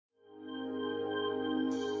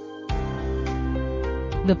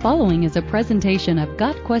The following is a presentation of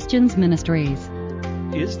Got Questions Ministries.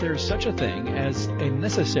 Is there such a thing as a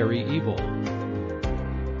necessary evil?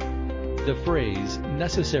 The phrase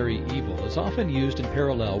necessary evil is often used in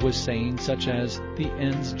parallel with sayings such as the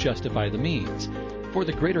ends justify the means, for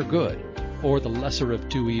the greater good, or the lesser of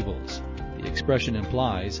two evils. The expression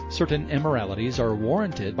implies certain immoralities are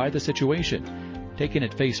warranted by the situation. Taken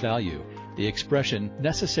at face value, the expression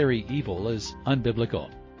necessary evil is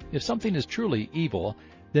unbiblical. If something is truly evil,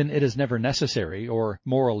 then it is never necessary or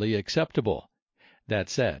morally acceptable. That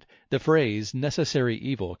said, the phrase necessary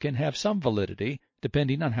evil can have some validity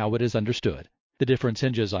depending on how it is understood. The difference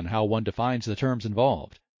hinges on how one defines the terms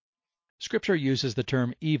involved. Scripture uses the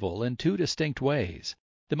term evil in two distinct ways.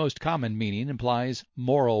 The most common meaning implies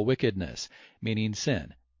moral wickedness, meaning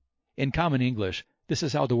sin. In common English, this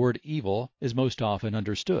is how the word evil is most often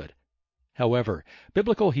understood. However,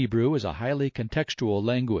 Biblical Hebrew is a highly contextual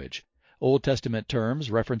language. Old Testament terms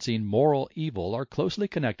referencing moral evil are closely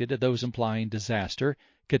connected to those implying disaster,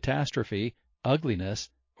 catastrophe, ugliness,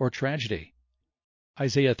 or tragedy.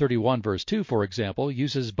 Isaiah 31 verse 2, for example,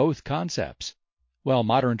 uses both concepts. While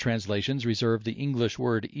modern translations reserve the English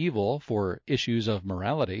word evil for issues of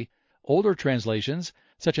morality, older translations,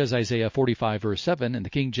 such as Isaiah 45 verse 7 in the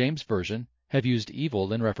King James Version, have used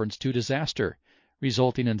evil in reference to disaster,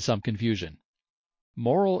 resulting in some confusion.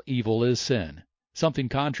 Moral evil is sin, something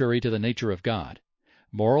contrary to the nature of God.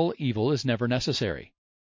 Moral evil is never necessary.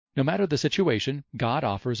 No matter the situation, God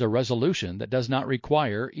offers a resolution that does not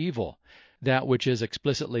require evil. That which is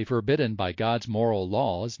explicitly forbidden by God's moral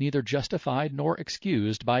law is neither justified nor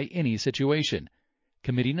excused by any situation.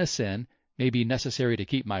 Committing a sin may be necessary to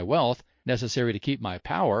keep my wealth, necessary to keep my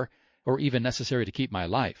power, or even necessary to keep my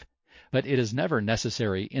life, but it is never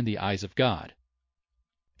necessary in the eyes of God.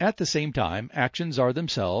 At the same time, actions are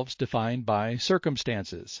themselves defined by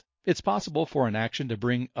circumstances. It's possible for an action to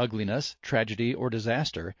bring ugliness, tragedy, or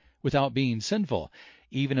disaster without being sinful,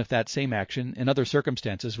 even if that same action in other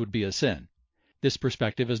circumstances would be a sin. This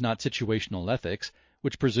perspective is not situational ethics,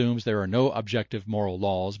 which presumes there are no objective moral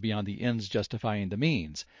laws beyond the ends justifying the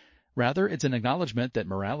means. Rather, it's an acknowledgement that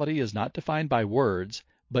morality is not defined by words,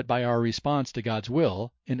 but by our response to God's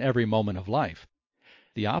will in every moment of life.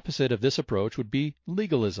 The opposite of this approach would be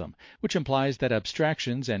legalism, which implies that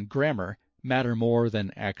abstractions and grammar matter more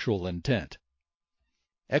than actual intent.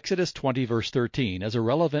 Exodus 20 verse 13 is a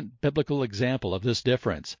relevant biblical example of this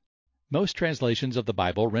difference. Most translations of the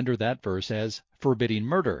Bible render that verse as forbidding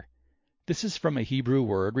murder. This is from a Hebrew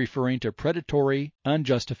word referring to predatory,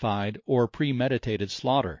 unjustified, or premeditated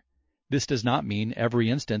slaughter. This does not mean every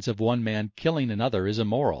instance of one man killing another is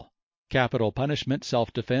immoral. Capital punishment,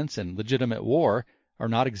 self-defense, and legitimate war are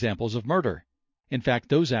not examples of murder. In fact,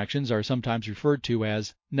 those actions are sometimes referred to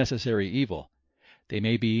as necessary evil. They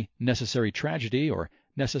may be necessary tragedy or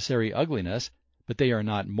necessary ugliness, but they are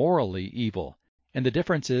not morally evil, and the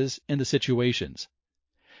difference is in the situations.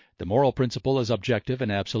 The moral principle is objective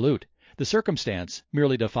and absolute. The circumstance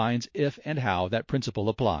merely defines if and how that principle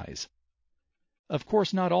applies. Of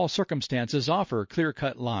course, not all circumstances offer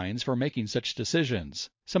clear-cut lines for making such decisions.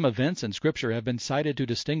 Some events in Scripture have been cited to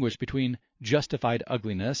distinguish between justified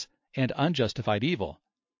ugliness and unjustified evil.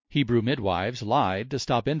 Hebrew midwives lied to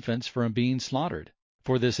stop infants from being slaughtered.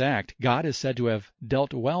 For this act, God is said to have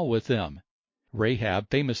dealt well with them. Rahab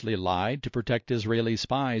famously lied to protect Israeli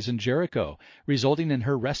spies in Jericho, resulting in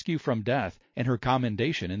her rescue from death and her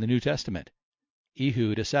commendation in the New Testament.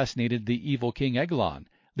 Ehud assassinated the evil king Eglon,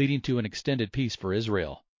 leading to an extended peace for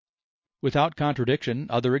Israel. Without contradiction,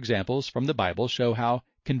 other examples from the Bible show how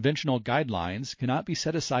conventional guidelines cannot be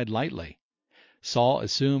set aside lightly. Saul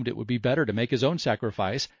assumed it would be better to make his own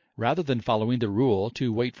sacrifice rather than following the rule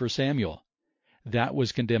to wait for Samuel. That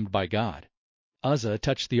was condemned by God. Uzzah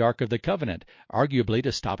touched the Ark of the Covenant, arguably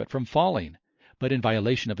to stop it from falling, but in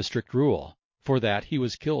violation of a strict rule. For that he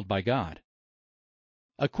was killed by God.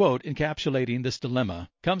 A quote encapsulating this dilemma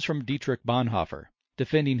comes from Dietrich Bonhoeffer.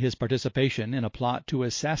 Defending his participation in a plot to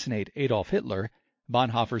assassinate Adolf Hitler,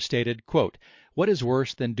 Bonhoeffer stated, quote, "What is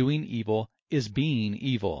worse than doing evil is being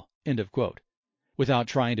evil." End of quote. Without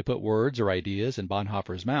trying to put words or ideas in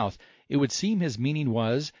Bonhoeffer's mouth, it would seem his meaning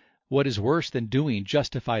was, what is worse than doing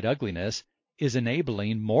justified ugliness is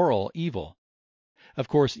enabling moral evil. Of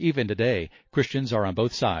course, even today, Christians are on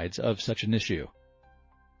both sides of such an issue.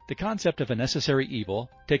 The concept of a necessary evil,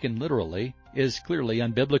 taken literally, is clearly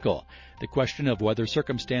unbiblical. The question of whether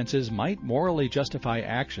circumstances might morally justify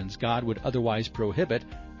actions God would otherwise prohibit,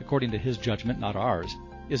 according to His judgment, not ours,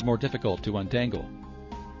 is more difficult to untangle.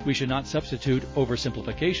 We should not substitute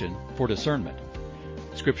oversimplification for discernment.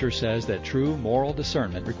 Scripture says that true moral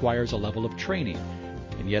discernment requires a level of training,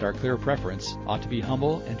 and yet our clear preference ought to be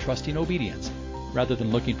humble and trusting obedience rather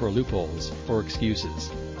than looking for loopholes or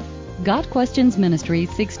excuses. Got Questions Ministry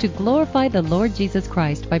seeks to glorify the Lord Jesus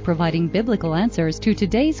Christ by providing biblical answers to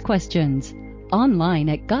today's questions. Online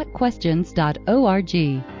at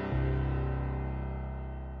gotquestions.org.